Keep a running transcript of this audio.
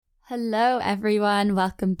Hello everyone,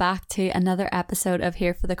 welcome back to another episode of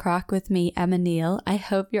Here for the Crack with me, Emma Neal. I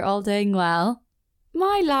hope you're all doing well.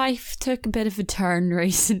 My life took a bit of a turn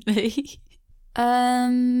recently.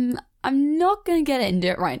 I'm not going to get into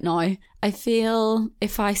it right now. I feel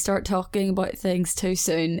if I start talking about things too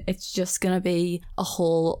soon, it's just going to be a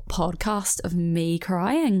whole podcast of me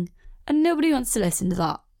crying. And nobody wants to listen to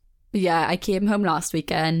that. But yeah, I came home last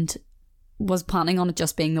weekend. Was planning on it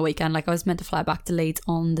just being the weekend. Like I was meant to fly back to Leeds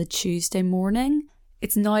on the Tuesday morning.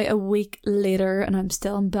 It's now a week later and I'm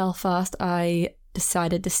still in Belfast. I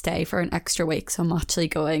decided to stay for an extra week, so I'm actually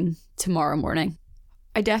going tomorrow morning.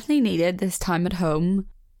 I definitely needed this time at home,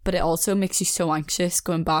 but it also makes you so anxious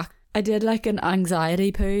going back. I did like an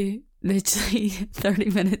anxiety poo literally 30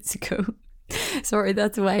 minutes ago. Sorry,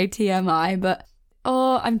 that's way TMI, but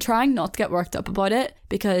I'm trying not to get worked up about it,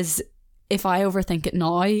 because if I overthink it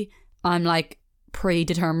now, I'm like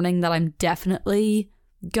predetermining that I'm definitely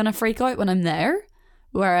gonna freak out when I'm there.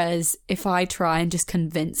 Whereas if I try and just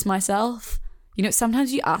convince myself, you know,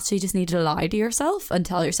 sometimes you actually just need to lie to yourself and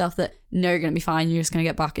tell yourself that no, you're gonna be fine, you're just gonna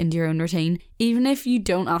get back into your own routine. Even if you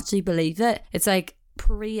don't actually believe it, it's like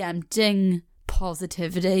preempting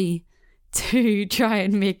positivity to try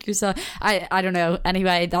and make yourself, I don't know.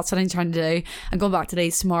 Anyway, that's what I'm trying to do. I'm going back to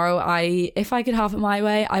Leeds tomorrow. If I could have it my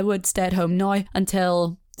way, I would stay at home now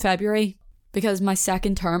until February, because my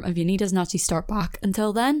second term of uni doesn't actually start back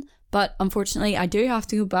until then. But unfortunately I do have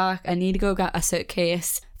to go back. I need to go get a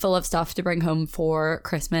suitcase full of stuff to bring home for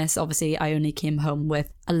Christmas. Obviously I only came home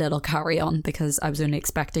with a little carry-on because I was only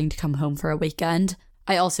expecting to come home for a weekend.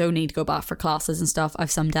 I also need to go back for classes and stuff. I've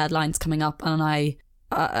some deadlines coming up and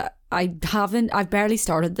I've barely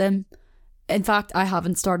started them. In fact, I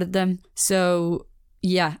haven't started them. So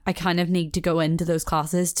yeah, I kind of need to go into those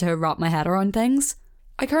classes to wrap my head around things.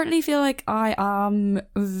 I currently feel like I am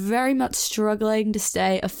very much struggling to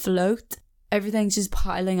stay afloat. Everything's just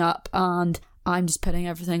piling up and I'm just putting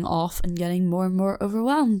everything off and getting more and more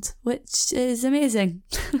overwhelmed, which is amazing,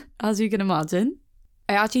 as you can imagine.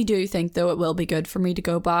 I actually do think, though, it will be good for me to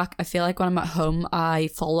go back. I feel like when I'm at home, I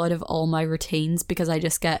fall out of all my routines because I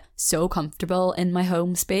just get so comfortable in my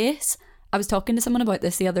home space. I was talking to someone about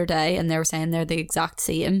this the other day and they were saying they're the exact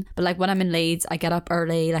same. But like when I'm in Leeds, I get up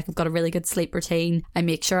early, like I've got a really good sleep routine. I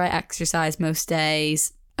make sure I exercise most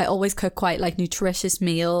days. I always cook quite like nutritious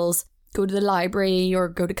meals, go to the library or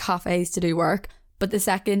go to cafes to do work. But the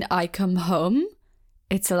second I come home,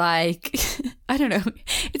 it's like, I don't know,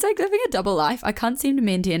 it's like living a double life. I can't seem to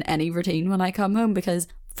maintain any routine when I come home because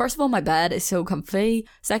first of all, my bed is so comfy.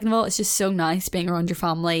 Second of all, it's just so nice being around your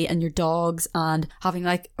family and your dogs and having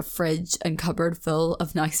like a fridge and cupboard full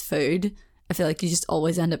of nice food. I feel like you just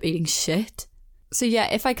always end up eating shit. So yeah,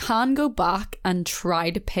 if I can go back and try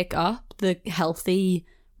to pick up the healthy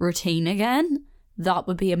routine again, that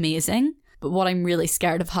would be amazing. But what I'm really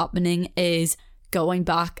scared of happening is going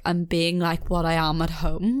back and being like what I am at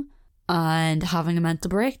home and having a mental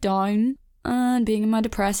breakdown and being in my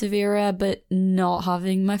depressive era but not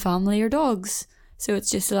having my family or dogs. So it's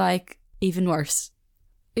just like even worse.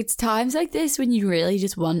 It's times like this when you really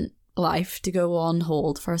just want life to go on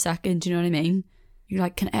hold for a second, do you know what I mean? You're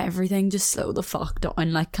like, can everything just slow the fuck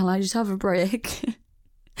down? Like, can I just have a break?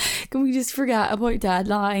 Can we just forget about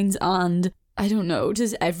deadlines and I don't know,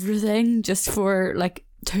 just everything just for like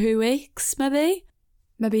 2 weeks maybe?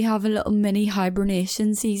 Maybe have a little mini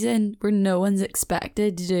hibernation season where no one's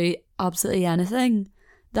expected to do absolutely anything.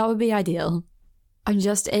 That would be ideal. I'm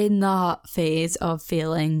just in that phase of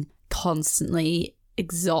feeling constantly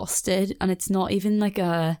exhausted, and it's not even like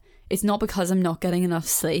it's not because I'm not getting enough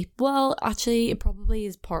sleep. Well, actually it probably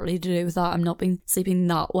is partly to do with that. I'm not been sleeping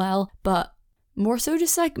that well, but more so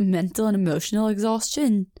just like mental and emotional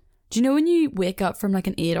exhaustion. Do you know when you wake up from like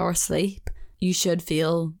an 8-hour sleep, you should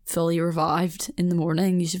feel fully revived in the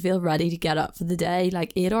morning. You should feel ready to get up for the day.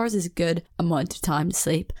 Like 8 hours is a good amount of time to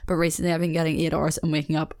sleep. But recently I've been getting 8 hours and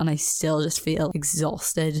waking up and I still just feel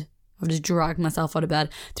exhausted. I've just dragged myself out of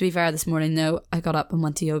bed. To be fair, this morning though, I got up and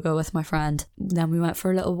went to yoga with my friend. Then we went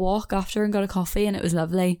for a little walk after and got a coffee and it was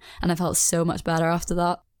lovely. And I felt so much better after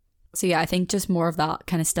that. So yeah, I think just more of that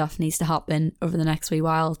kind of stuff needs to happen over the next wee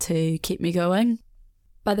while to keep me going.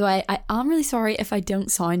 By the way, I am really sorry if I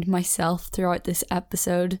don't sound myself throughout this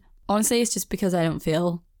episode. Honestly, it's just because I don't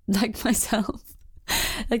feel like myself.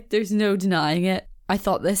 Like, there's no denying it. I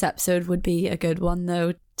thought this episode would be a good one,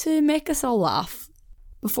 though, to make us all laugh.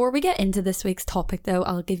 Before we get into this week's topic, though,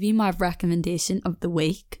 I'll give you my recommendation of the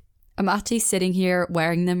week. I'm actually sitting here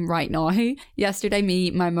wearing them right now.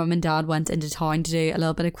 Yesterday, my mum and dad went into town to do a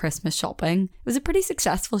little bit of Christmas shopping. It was a pretty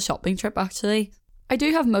successful shopping trip, actually. I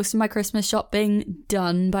do have most of my Christmas shopping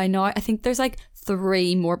done by now. I think there's like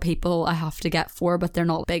 3 more people I have to get for, but they're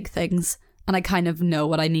not big things. And I kind of know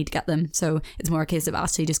what I need to get them. So it's more a case of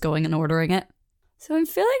actually just going and ordering it. So I'm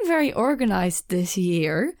feeling very organised this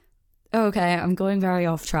year. Okay, I'm going very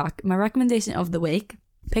off track. My recommendation of the week.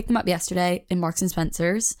 Picked them up yesterday in Marks and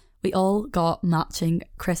Spencer's. We all got matching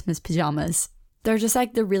Christmas pyjamas. They're just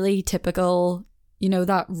like the really typical, you know,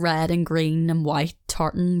 that red and green and white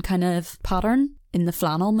tartan kind of pattern in the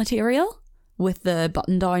flannel material with the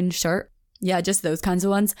button-down shirt. Yeah, just those kinds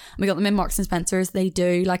of ones. We got them in Marks and Spencer's. They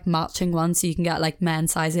do like matching ones, so you can get like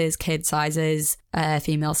men's sizes, kid sizes,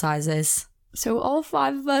 female sizes. So all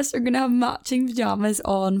 5 of us are going to have matching pyjamas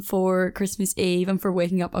on for Christmas Eve and for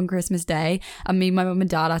waking up on Christmas Day. And me, my mum and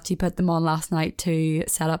dad actually put them on last night to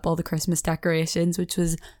set up all the Christmas decorations, which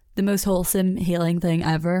was the most wholesome, healing thing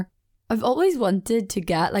ever. I've always wanted to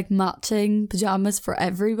get like matching pyjamas for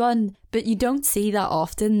everyone, but you don't see that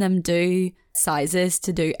often them do sizes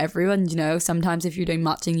to do everyone, you know. Sometimes if you're doing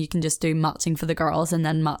matching, you can just do matching for the girls and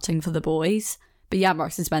then matching for the boys. But yeah,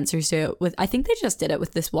 Marks and Spencer's do it with, I think they just did it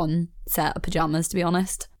with this one set of pyjamas, to be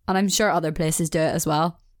honest. And I'm sure other places do it as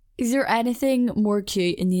well. Is there anything more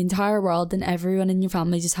cute in the entire world than everyone in your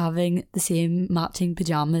family just having the same matching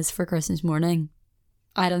pyjamas for Christmas morning?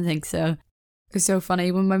 I don't think so. It was so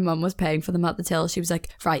funny when my mum was paying for them at the till. She was like,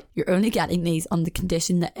 right, you're only getting these on the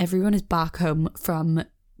condition that everyone is back home from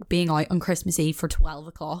being out on Christmas Eve for 12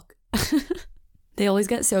 o'clock. They always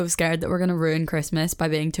get so scared that we're going to ruin Christmas by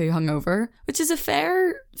being too hungover, which is a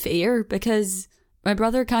fair fear because my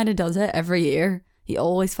brother kind of does it every year. He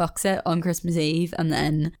always fucks it on Christmas Eve, and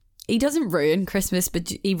then he doesn't ruin Christmas,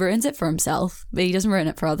 but he ruins it for himself, but he doesn't ruin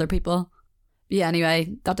it for other people. But yeah,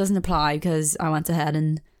 anyway, that doesn't apply because I went ahead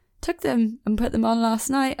and took them and put them on last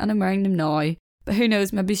night and I'm wearing them now. But who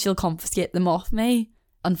knows, maybe she'll confiscate them off me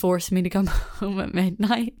and force me to come home at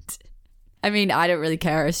midnight. I mean, I don't really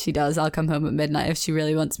care if she does. I'll come home at midnight if she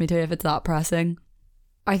really wants me to, if it's that pressing.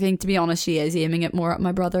 I think, to be honest, she is aiming it more at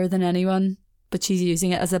my brother than anyone, but she's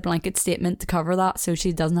using it as a blanket statement to cover that so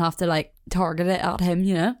she doesn't have to, like, target it at him,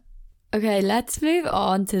 you know? Okay, let's move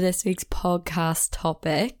on to this week's podcast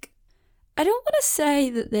topic. I don't want to say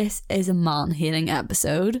that this is a man-hating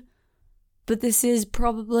episode, but this is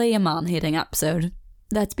probably a man-hating episode.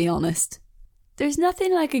 Let's be honest. There's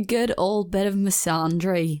nothing like a good old bit of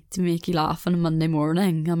misandry to make you laugh on a Monday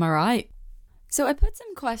morning, am I right? So I put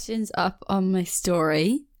some questions up on my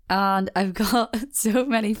story and I've got so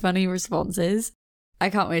many funny responses. I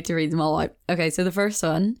can't wait to read them all out. Okay, so the first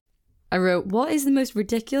one, I wrote, what is the most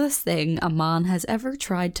ridiculous thing a man has ever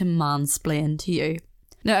tried to mansplain to you?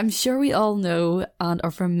 Now, I'm sure we all know and are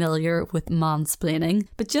familiar with mansplaining,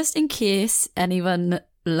 but just in case anyone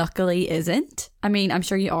luckily isn't. I mean, I'm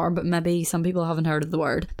sure you are, but maybe some people haven't heard of the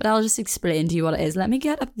word. But I'll just explain to you what it is. Let me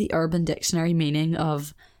get up the Urban Dictionary meaning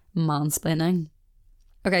of mansplaining.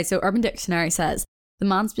 Okay, so Urban Dictionary says, the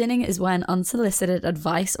mansplaining is when unsolicited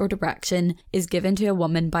advice or direction is given to a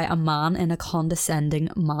woman by a man in a condescending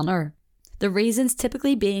manner. The reasons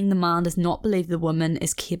typically being the man does not believe the woman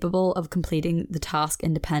is capable of completing the task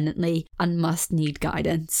independently and must need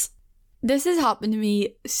guidance. This has happened to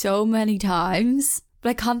me so many times, but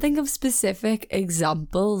I can't think of specific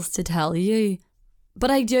examples to tell you. But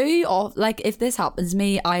I do, like, if this happens to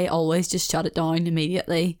me, I always just shut it down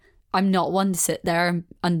immediately. I'm not one to sit there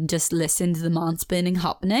and just listen to the mansplaining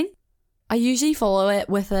happening. I usually follow it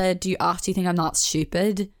with a, do you actually think I'm that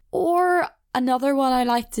stupid? Or another one I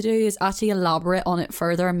like to do is actually elaborate on it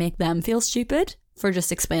further and make them feel stupid for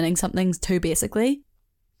just explaining something too basically.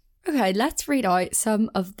 Okay, let's read out some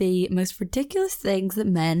of the most ridiculous things that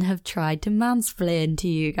men have tried to mansplain to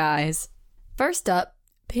you guys. First up,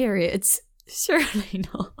 periods. Surely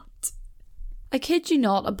not. I kid you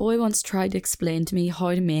not, a boy once tried to explain to me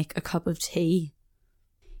how to make a cup of tea.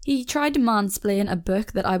 He tried to mansplain a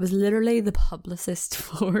book that I was literally the publicist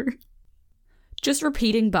for. Just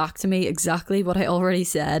repeating back to me exactly what I already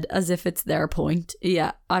said as if it's their point.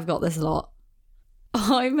 Yeah, I've got this a lot.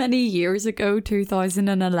 How many years ago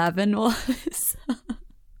 2011 was?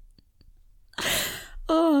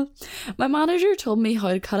 Oh, my manager told me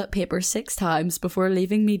how to cut up paper 6 times before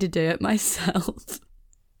leaving me to do it myself.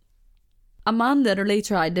 A man literally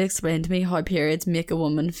tried to explain to me how periods make a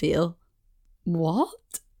woman feel. What?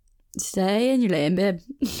 Stay in your lane, babe.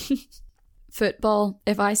 Football.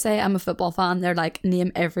 If I say I'm a football fan, they're like,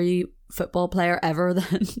 name every football player ever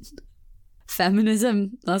then.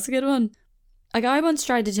 Feminism. That's a good one. A guy once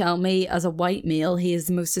tried to tell me as a white male he is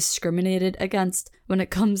the most discriminated against when it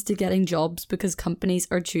comes to getting jobs because companies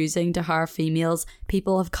are choosing to hire females,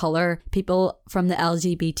 people of colour, people from the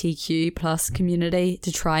LGBTQ plus community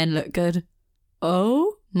to try and look good.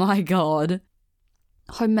 Oh my god.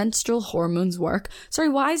 how menstrual hormones work. Sorry,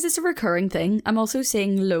 why is this a recurring thing? I'm also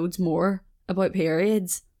seeing loads more about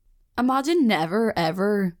periods. Imagine never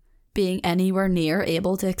ever being anywhere near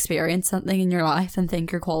able to experience something in your life and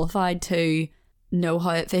think you're qualified to know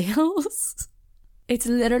how it feels. It's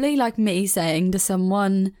literally like me saying to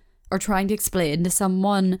someone or trying to explain to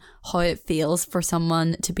someone how it feels for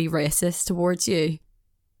someone to be racist towards you.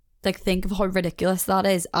 Like, think of how ridiculous that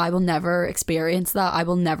is. I will never experience that. I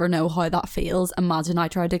will never know how that feels. Imagine I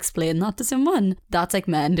tried to explain that to someone. That's like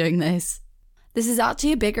men doing this. This is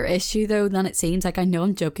actually a bigger issue though than it seems. Like, I know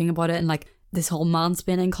I'm joking about it in like this whole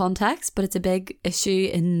mansplaining context, but it's a big issue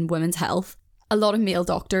in women's health. A lot of male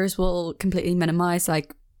doctors will completely minimise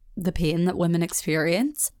like the pain that women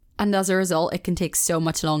experience. And as a result, it can take so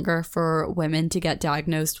much longer for women to get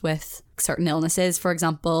diagnosed with certain illnesses. For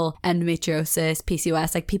example, endometriosis,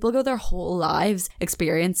 PCOS. Like, people go their whole lives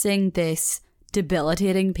experiencing this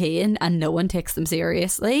debilitating pain and no one takes them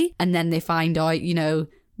seriously. And then they find out, you know,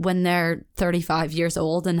 when they're 35 years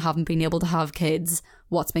old and haven't been able to have kids,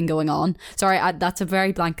 what's been going on. Sorry, that's a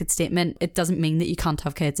very blanket statement. It doesn't mean that you can't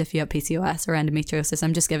have kids if you have PCOS or endometriosis.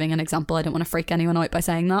 I'm just giving an example. I don't want to freak anyone out by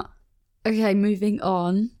saying that. Okay, moving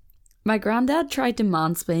on. My granddad tried to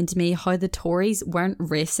mansplain to me how the Tories weren't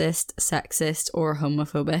racist, sexist or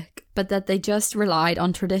homophobic, but that they just relied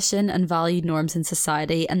on tradition and valued norms in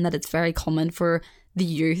society, and that it's very common for the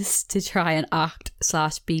youths to try and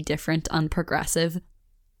act/be different and progressive.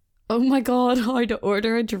 Oh my god, how to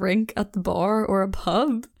order a drink at the bar or a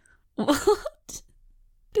pub? What?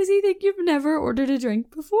 Does he think you've never ordered a drink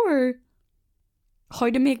before? How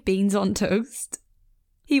to make beans on toast?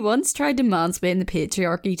 He once tried to mansplain the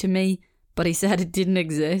patriarchy to me, but he said it didn't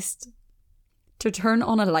exist. To turn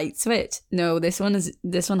on a light switch? No, this one has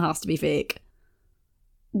to be fake.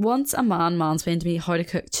 Once a man mansplained to me how to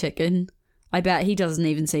cook chicken. I bet he doesn't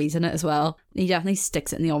even season it as well. He definitely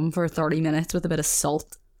sticks it in the oven for 30 minutes with a bit of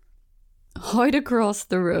salt. How to cross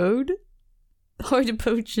the road? How to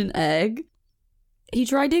poach an egg? He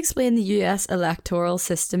tried to explain the US electoral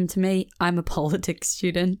system to me. I'm a politics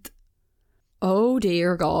student. Oh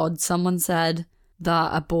dear God, someone said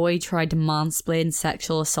that a boy tried to mansplain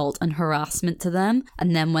sexual assault and harassment to them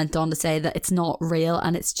and then went on to say that it's not real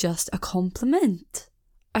and it's just a compliment.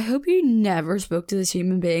 I hope you never spoke to this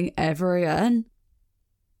human being ever again.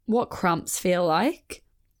 What cramps feel like?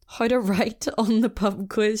 How to write on the pub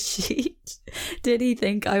quiz sheet? Did he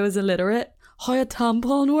think I was illiterate? How a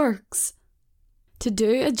tampon works? To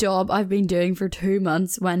do a job I've been doing for 2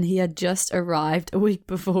 months when he had just arrived a week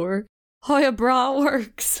before. How a bra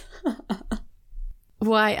works.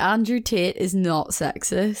 Why Andrew Tate is not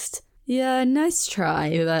sexist. Yeah, nice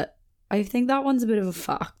try, but I think that one's a bit of a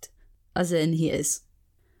fact. As in, he is.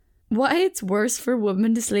 Why it's worse for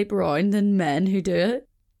women to sleep around than men who do it.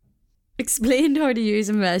 Explained how to use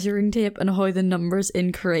a measuring tape and how the numbers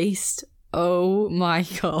increased. Oh my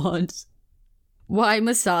god. Why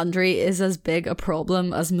misandry is as big a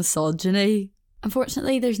problem as misogyny.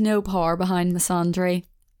 Unfortunately, there's no power behind misandry.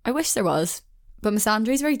 I wish there was, but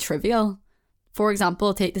misandry is very trivial. For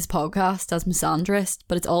example, take this podcast as misandrist,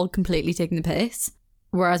 but it's all completely taking the piss.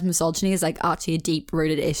 Whereas misogyny is like actually a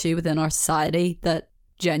deep-rooted issue within our society that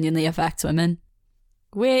genuinely affects women.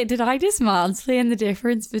 Wait, did I just mansplain the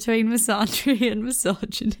difference between misandry and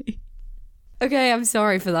misogyny? Okay, I'm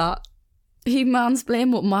sorry for that. He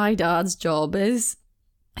mansplained what my dad's job is.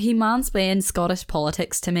 He mansplained Scottish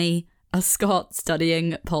politics to me. A Scot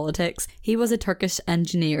studying politics. He was a Turkish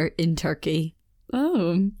engineer in Turkey.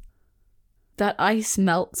 Oh. That ice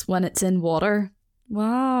melts when it's in water.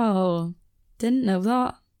 Wow. Didn't know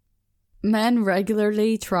that. Men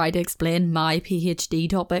regularly try to explain my PhD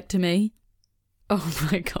topic to me. Oh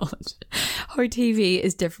my god. How TV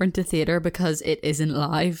is different to theatre because it isn't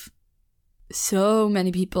live. So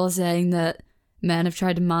many people saying that men have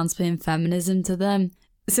tried to mansplain feminism to them.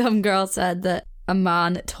 Some girl said that a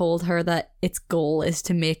man told her that its goal is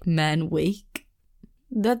to make men weak.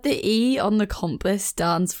 That the E on the compass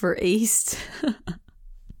stands for East.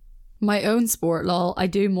 My own sport, lol. I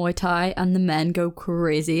do Muay Thai and the men go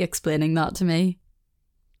crazy explaining that to me.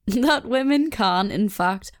 That women can, in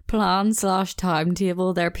fact,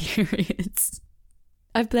 plan/timetable their periods.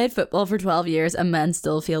 I've played football for 12 years and men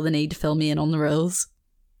still feel the need to fill me in on the rules.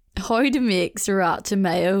 How to make sriracha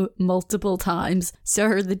mayo multiple times.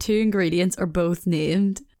 Sir, the 2 ingredients are both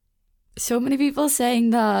named. So many people saying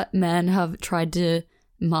that men have tried to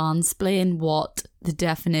mansplain what the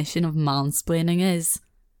definition of mansplaining is.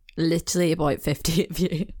 Literally about 50 of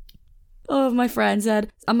you. Oh, my friend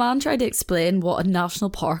said, a man tried to explain what a national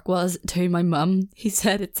park was to my mum. He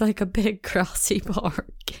said it's like a big grassy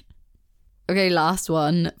park. Okay, last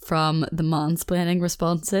one from the mansplaining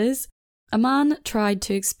responses. A man tried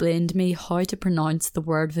to explain to me how to pronounce the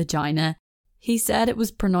word vagina. He said it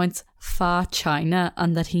was pronounced fa-china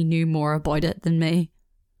and that he knew more about it than me.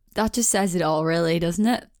 That just says it all, really, doesn't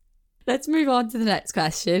it? Let's move on to the next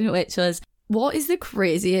question, which was, what is the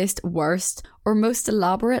craziest, worst, or most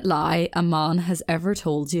elaborate lie a man has ever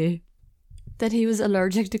told you? That he was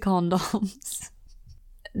allergic to condoms.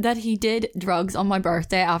 That he did drugs on my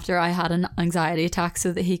birthday after I had an anxiety attack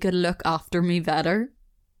so that he could look after me better.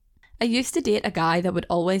 I used to date a guy that would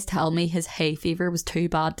always tell me his hay fever was too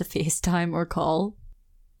bad to FaceTime or call.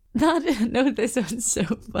 This one's so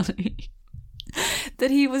funny.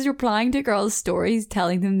 That he was replying to girls' stories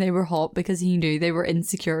telling them they were hot because he knew they were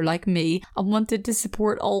insecure like me and wanted to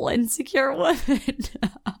support all insecure women.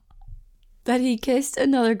 That he kissed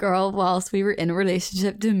another girl whilst we were in a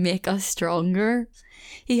relationship to make us stronger.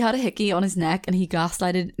 He had a hickey on his neck and he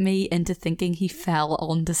gaslighted me into thinking he fell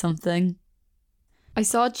onto something. I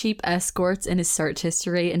saw cheap escorts in his search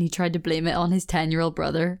history and he tried to blame it on his 10-year-old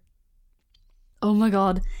brother. Oh my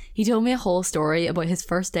god, he told me a whole story about his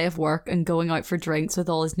first day of work and going out for drinks with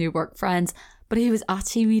all his new work friends, but he was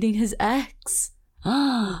actually meeting his ex.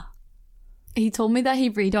 He told me that he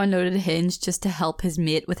re-downloaded Hinge just to help his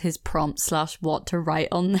mate with his prompt/what to write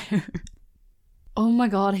on there. Oh my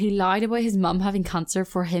god, he lied about his mum having cancer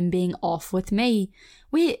for him being off with me.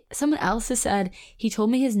 Wait, someone else has said he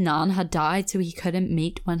told me his nan had died so he couldn't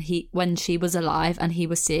meet when she was alive and he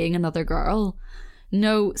was seeing another girl.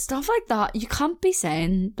 No, stuff like that. You can't be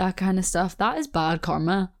saying that kind of stuff. That is bad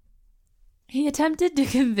karma. He attempted to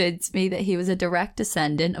convince me that he was a direct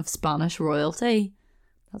descendant of Spanish royalty.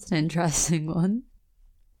 That's an interesting one.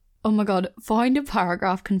 Oh my god, found a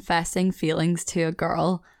paragraph confessing feelings to a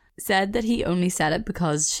girl. Said that he only said it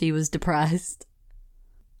because she was depressed.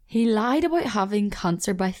 He lied about having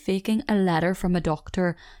cancer by faking a letter from a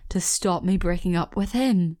doctor to stop me breaking up with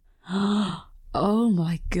him. Oh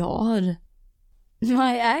my god.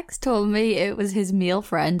 My ex told me it was his male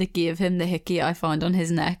friend that gave him the hickey I found on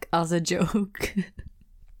his neck as a joke.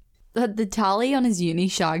 That the tally on his uni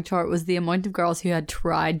shag chart was the amount of girls who had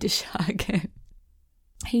tried to shag him.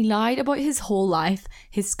 He lied about his whole life,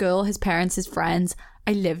 his school, his parents, his friends.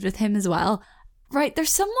 I lived with him as well. Right, there's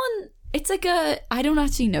someone, it's like I don't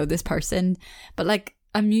actually know this person, but like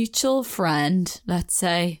a mutual friend, let's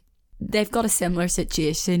say, they've got a similar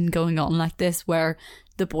situation going on like this where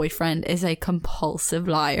the boyfriend is a compulsive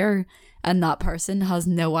liar and that person has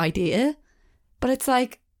no idea. But it's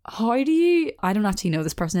like, how do you, I don't actually know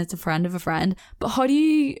this person, it's a friend of a friend, but how do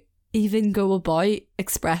you even go about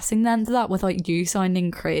expressing them to that without you sounding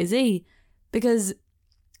crazy? Because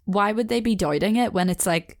why would they be doubting it when it's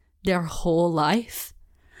like their whole life?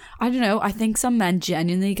 I don't know, I think some men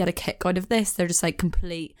genuinely get a kick out of this. They're just like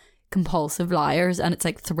complete compulsive liars and it's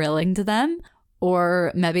like thrilling to them.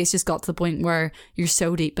 Or maybe it's just got to the point where you're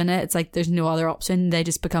so deep in it, it's like there's no other option. They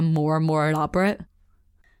just become more and more elaborate.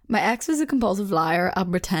 My ex was a compulsive liar and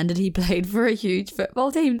pretended he played for a huge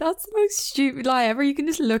football team. That's the most stupid lie ever. You can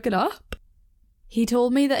just look it up. He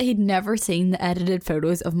told me that he'd never seen the edited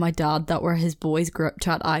photos of my dad that were his boys' group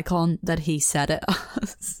chat icon that he said it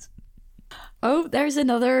as. Oh, there's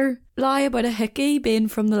another lie about a hickey being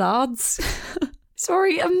from the lads.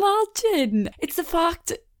 Sorry, imagine. It's the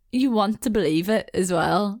fact you want to believe it as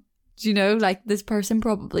well. Do you know, like this person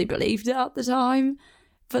probably believed it at the time,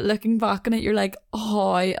 but looking back on it, you're like,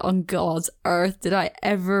 how on God's earth did I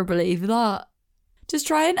ever believe that? Just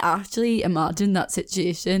try and actually imagine that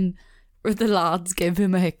situation where the lads give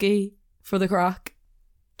him a hickey for the crack.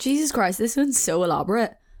 Jesus Christ, this one's so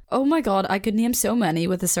elaborate. Oh my god, I could name so many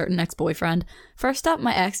with a certain ex-boyfriend. First up,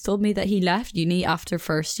 my ex told me that he left uni after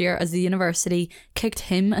first year as the university kicked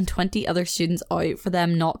him and 20 other students out for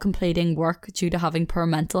them not completing work due to having poor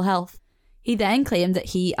mental health. He then claimed that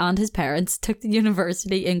he and his parents took the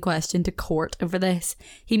university in question to court over this.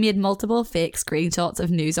 He made multiple fake screenshots of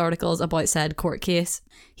news articles about said court case.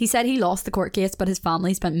 He said he lost the court case, but his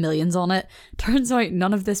family spent millions on it. Turns out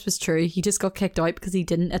none of this was true. He just got kicked out because he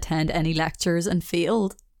didn't attend any lectures and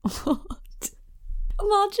failed. What?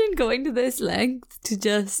 Imagine going to this length to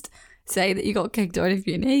just say that you got kicked out of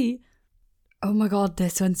uni. Oh my god,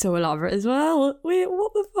 this one's so elaborate as well. Wait,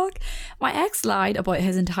 what the fuck? My ex lied about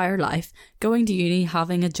his entire life, going to uni,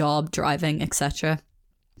 having a job, driving, etc.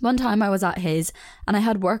 One time I was at his and I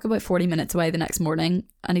had work about 40 minutes away the next morning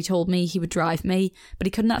and he told me he would drive me, but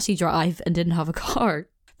he couldn't actually drive and didn't have a car.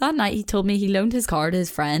 That night he told me he loaned his car to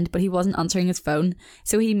his friend, but he wasn't answering his phone,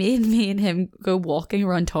 so he made me and him go walking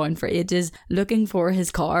around town for ages looking for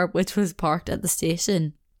his car, which was parked at the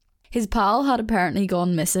station. His pal had apparently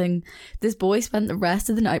gone missing. This boy spent the rest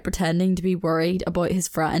of the night pretending to be worried about his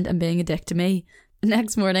friend and being a dick to me. The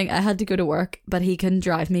next morning I had to go to work, but he couldn't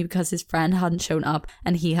drive me because his friend hadn't shown up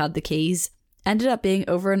and he had the keys. Ended up being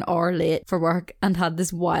over an hour late for work and had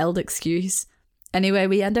this wild excuse. Anyway,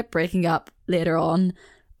 we end up breaking up later on.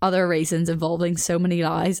 Other reasons involving so many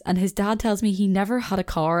lies, and his dad tells me he never had a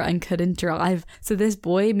car and couldn't drive, so this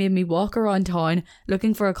boy made me walk around town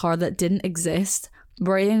looking for a car that didn't exist,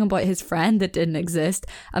 worrying about his friend that didn't exist,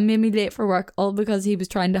 and made me late for work, all because he was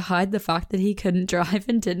trying to hide the fact that he couldn't drive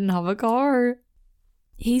and didn't have a car.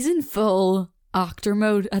 He's in full actor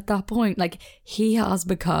mode at that point. Like, he has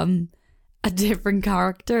become a different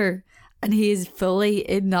character and he is fully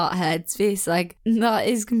in that headspace. Like, that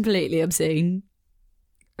is completely obscene.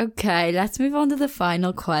 Okay, let's move on to the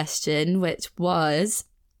final question, which was,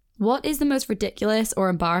 what is the most ridiculous or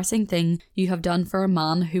embarrassing thing you have done for a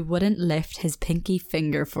man who wouldn't lift his pinky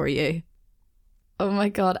finger for you? Oh my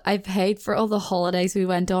god, I paid for all the holidays we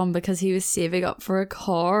went on because he was saving up for a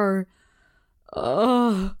car.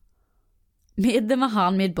 Oh, made them a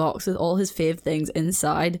handmade box with all his fave things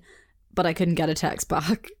inside, but I couldn't get a text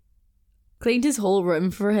back. Cleaned his whole room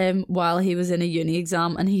for him while he was in a uni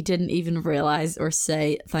exam and he didn't even realise or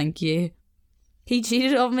say thank you. He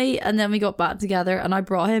cheated on me and then we got back together and I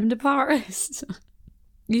brought him to Paris.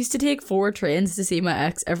 Used to take 4 trains to see my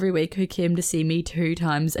ex every week who came to see me 2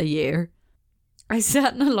 times a year. I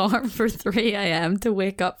set an alarm for 3 a.m. to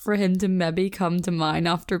wake up for him to maybe come to mine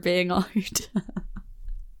after being out.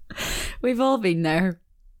 We've all been there.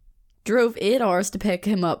 Drove 8 hours to pick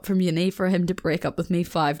him up from uni for him to break up with me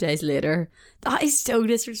 5 days later. That is so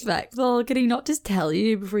disrespectful. Could he not just tell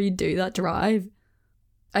you before you do that drive?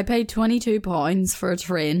 I paid £22 for a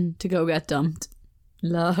train to go get dumped.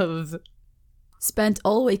 Love. Spent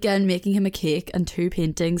all weekend making him a cake and 2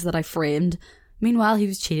 paintings that I framed. Meanwhile, he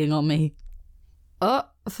was cheating on me.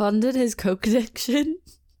 Funded his coke addiction.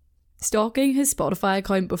 Stalking his Spotify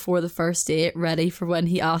account before the first date, ready for when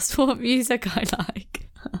he asked what music I like.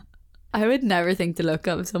 I would never think to look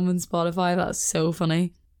up someone's Spotify. That's so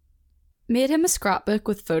funny. Made him a scrapbook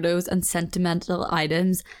with photos and sentimental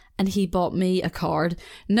items, and he bought me a card.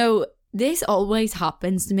 No, this always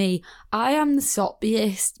happens to me. I am the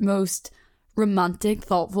soppiest, most romantic,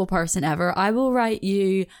 thoughtful person ever. I will write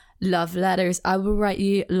you love letters. I will write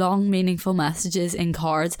you long, meaningful messages in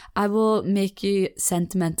cards. I will make you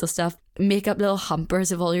sentimental stuff, make up little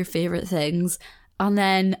hampers of all your favourite things, and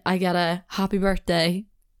then I get a happy birthday.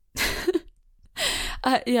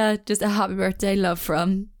 Yeah, just a happy birthday, love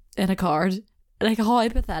from, in a card. Like, how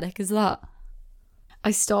pathetic is that? I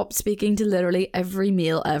stopped speaking to literally every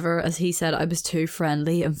male ever as he said I was too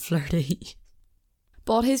friendly and flirty.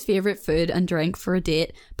 Bought his favourite food and drink for a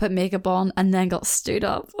date, put makeup on and then got stood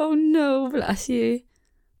up. Oh no, bless you.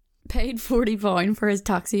 Paid £40 for his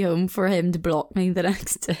taxi home for him to block me the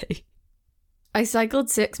next day. I cycled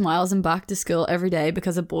 6 miles and back to school every day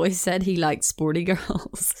because a boy said he liked sporty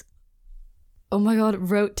girls. Oh my god,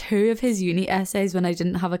 wrote 2 of his uni essays when I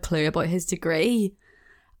didn't have a clue about his degree.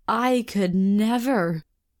 I could never.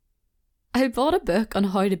 I bought a book on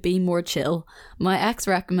how to be more chill. My ex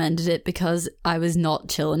recommended it because I was not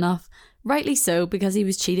chill enough. Rightly so, because he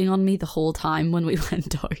was cheating on me the whole time when we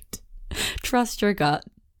went out. Trust your gut.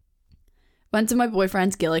 Went to my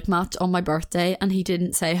boyfriend's Gaelic match on my birthday and he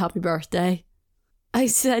didn't say happy birthday. I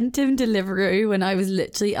sent him Deliveroo when I was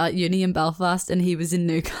literally at uni in Belfast and he was in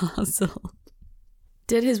Newcastle.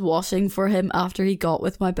 Did his washing for him after he got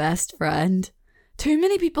with my best friend. Too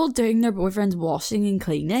many people doing their boyfriend's washing and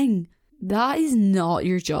cleaning. That is not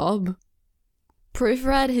your job.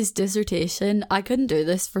 Proofread his dissertation. I couldn't do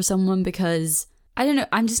this for someone because, I don't know,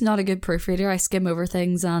 I'm just not a good proofreader. I skim over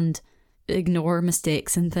things and ignore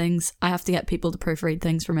mistakes and things. I have to get people to proofread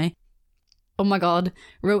things for me. Oh my god,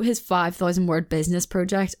 wrote his 5,000 word business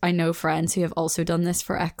project. I know friends who have also done this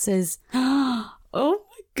for exes. Oh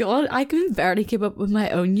my god, I can barely keep up with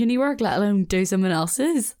my own uni work, let alone do someone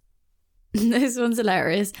else's. This one's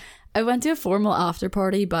hilarious. I went to a formal after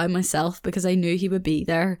party by myself because I knew he would be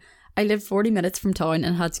there. I lived 40 minutes from town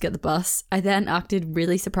and had to get the bus. I then acted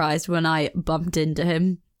really surprised when I bumped into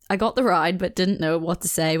him. I got the ride but didn't know what to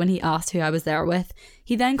say when he asked who I was there with.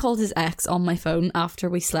 He then called his ex on my phone after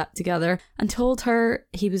we slept together and told her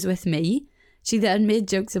he was with me. She then made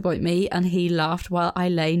jokes about me and he laughed while I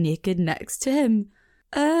lay naked next to him.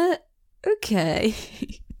 Okay.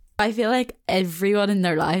 I feel like everyone in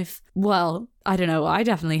their life, well, I don't know, I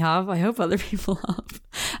definitely have. I hope other people have.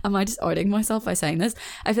 Am I just outing myself by saying this?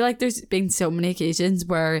 I feel like there's been so many occasions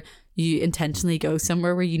where you intentionally go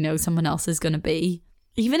somewhere where you know someone else is going to be.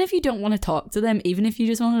 Even if you don't want to talk to them, even if you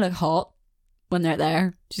just want to look hot, when they're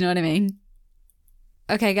there. Do you know what I mean?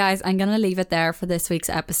 Okay, guys, I'm going to leave it there for this week's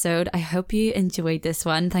episode. I hope you enjoyed this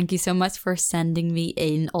one. Thank you so much for sending me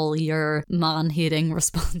in all your man-hating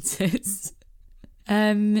responses.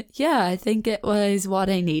 Yeah, I think it was what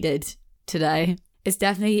I needed today. It's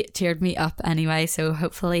definitely cheered me up anyway, so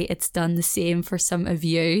hopefully it's done the same for some of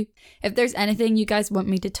you. If there's anything you guys want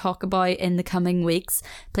me to talk about in the coming weeks,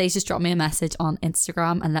 please just drop me a message on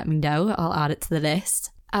Instagram and let me know. I'll add it to the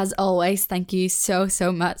list. As always, thank you so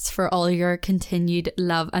much for all your continued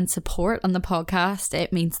love and support on the podcast.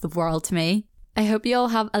 It means the world to me. I hope you all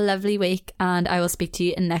have a lovely week, and I will speak to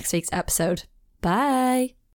you in next week's episode. Bye!